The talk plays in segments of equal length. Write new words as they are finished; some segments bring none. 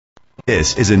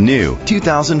This is a new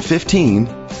 2015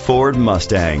 Ford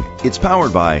Mustang. It's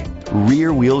powered by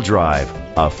rear-wheel drive,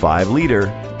 a 5-liter,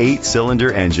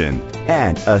 8-cylinder engine,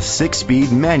 and a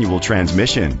 6-speed manual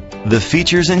transmission. The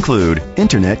features include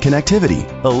internet connectivity,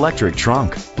 electric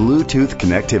trunk, Bluetooth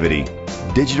connectivity,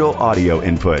 digital audio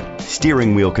input,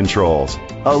 steering wheel controls,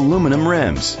 aluminum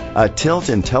rims, a tilt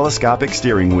and telescopic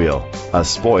steering wheel, a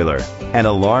spoiler, an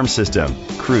alarm system,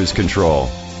 cruise control.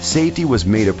 Safety was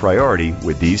made a priority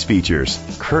with these features: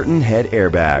 curtain head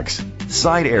airbags,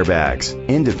 side airbags,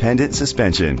 independent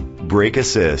suspension, brake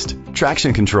assist,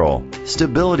 traction control,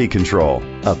 stability control,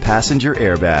 a passenger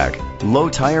airbag, low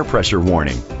tire pressure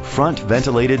warning, front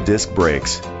ventilated disc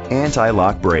brakes,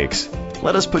 anti-lock brakes.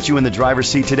 Let us put you in the driver's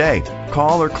seat today.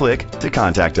 Call or click to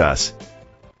contact us.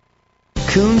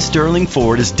 Koons Sterling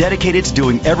Ford is dedicated to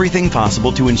doing everything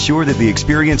possible to ensure that the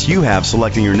experience you have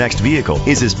selecting your next vehicle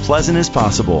is as pleasant as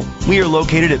possible. We are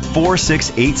located at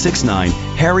 46869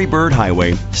 Harry Byrd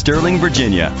Highway, Sterling,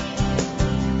 Virginia.